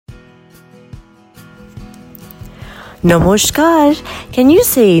Namaskar. Can you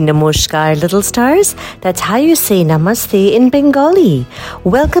say Namaskar, little stars? That's how you say Namaste in Bengali.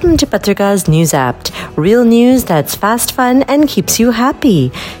 Welcome to Patrika's News App. Real news that's fast, fun, and keeps you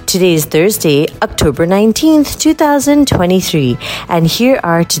happy. Today is Thursday, October 19th, 2023. And here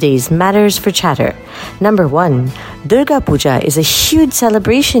are today's matters for chatter. Number 1. Durga Puja is a huge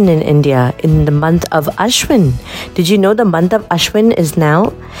celebration in India in the month of Ashwin. Did you know the month of Ashwin is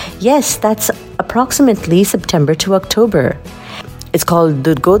now? Yes, that's approximately September to October. It's called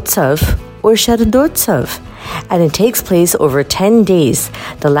Durgotsav or Sharadotsav, and it takes place over 10 days,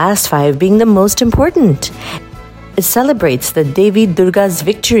 the last 5 being the most important. It celebrates the Devi Durga's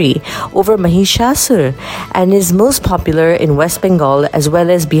victory over Mahishasur and is most popular in West Bengal as well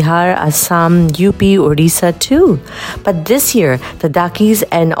as Bihar, Assam, UP, Odisha too. But this year, the Dakis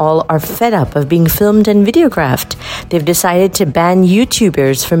and all are fed up of being filmed and videographed. They've decided to ban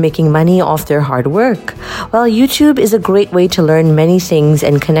YouTubers from making money off their hard work. While YouTube is a great way to learn many things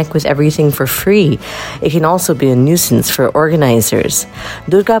and connect with everything for free, it can also be a nuisance for organizers.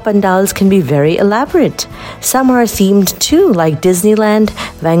 Durga pandals can be very elaborate. Some are themed too, like Disneyland,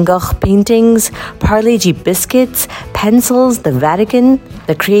 Van Gogh paintings, Parle G biscuits, pencils, the Vatican.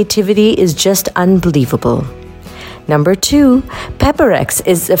 The creativity is just unbelievable. Number 2, Pepperex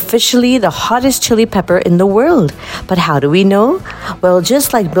is officially the hottest chili pepper in the world. But how do we know? Well,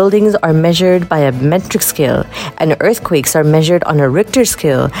 just like buildings are measured by a metric scale and earthquakes are measured on a Richter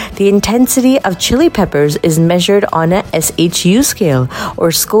scale, the intensity of chili peppers is measured on a SHU scale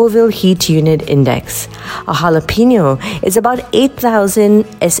or Scoville Heat Unit Index. A jalapeno is about 8,000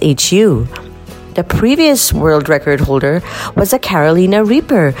 SHU. The previous world record holder was a Carolina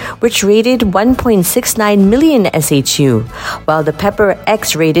Reaper, which rated 1.69 million SHU, while the Pepper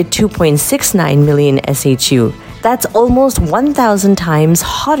X rated 2.69 million SHU. That's almost 1,000 times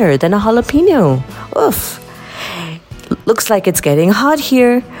hotter than a jalapeno. Oof. Looks like it's getting hot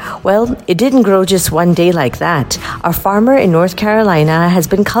here. Well, it didn't grow just one day like that. Our farmer in North Carolina has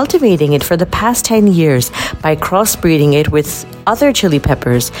been cultivating it for the past 10 years by crossbreeding it with other chili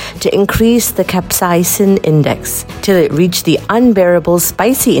peppers to increase the capsaicin index till it reached the unbearable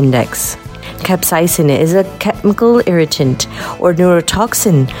spicy index. Capsaicin is a chemical irritant or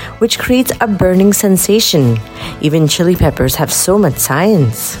neurotoxin which creates a burning sensation. Even chili peppers have so much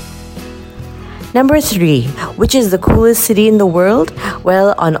science. Number 3, which is the coolest city in the world?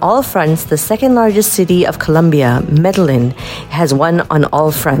 Well, on all fronts, the second largest city of Colombia, Medellin, has won on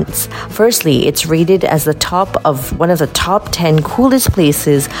all fronts. Firstly, it's rated as one of the top 10 coolest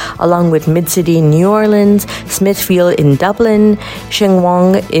places, along with Mid-City in New Orleans, Smithfield in Dublin,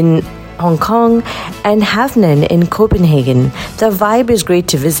 Shenyang in Hong Kong, and Havnen in Copenhagen. The vibe is great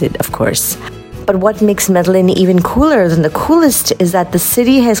to visit, of course. But what makes Medellin even cooler than the coolest is that the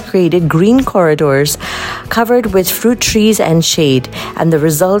city has created green corridors covered with fruit trees and shade, and the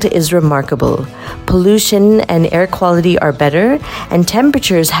result is remarkable. Pollution and air quality are better, and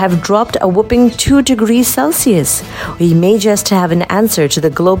temperatures have dropped a whopping 2 degrees Celsius. We may just have an answer to the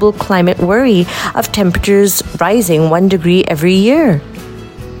global climate worry of temperatures rising 1 degree every year.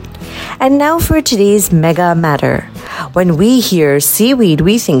 And now for today's mega matter. When we hear seaweed,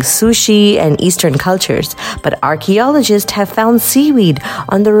 we think sushi and Eastern cultures, but archaeologists have found seaweed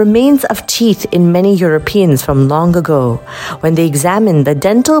on the remains of teeth in many Europeans from long ago. When they examined the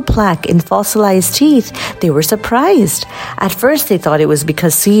dental plaque in fossilized teeth, they were surprised. At first, they thought it was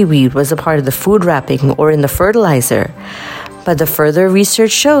because seaweed was a part of the food wrapping or in the fertilizer. But the further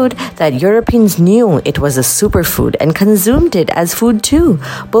research showed that Europeans knew it was a superfood and consumed it as food too,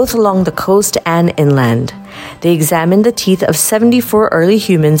 both along the coast and inland. They examined the teeth of 74 early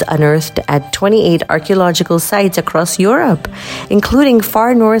humans unearthed at 28 archaeological sites across Europe, including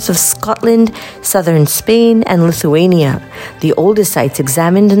far north of Scotland, southern Spain, and Lithuania. The oldest sites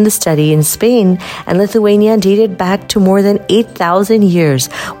examined in the study in Spain and Lithuania dated back to more than 8,000 years,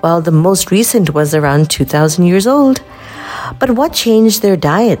 while the most recent was around 2,000 years old. But what changed their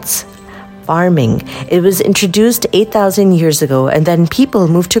diets? Farming. It was introduced 8,000 years ago, and then people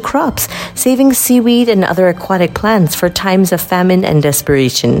moved to crops, saving seaweed and other aquatic plants for times of famine and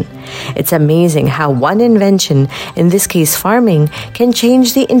desperation. It's amazing how one invention, in this case farming, can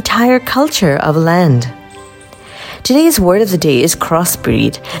change the entire culture of land. Today's word of the day is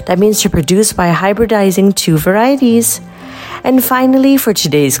crossbreed. That means to produce by hybridizing 2 varieties. And finally, for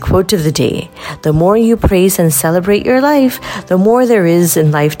today's quote of the day, the more you praise and celebrate your life, the more there is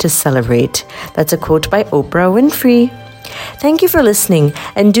in life to celebrate. That's a quote by Oprah Winfrey. Thank you for listening,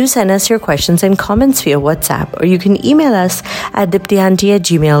 and do send us your questions and comments via WhatsApp, or you can email us at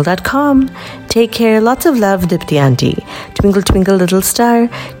diptyanti@gmail.com. Take care. Lots of love, Dipti Auntie. Twinkle, twinkle, little star.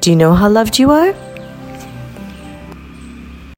 Do you know how loved you are?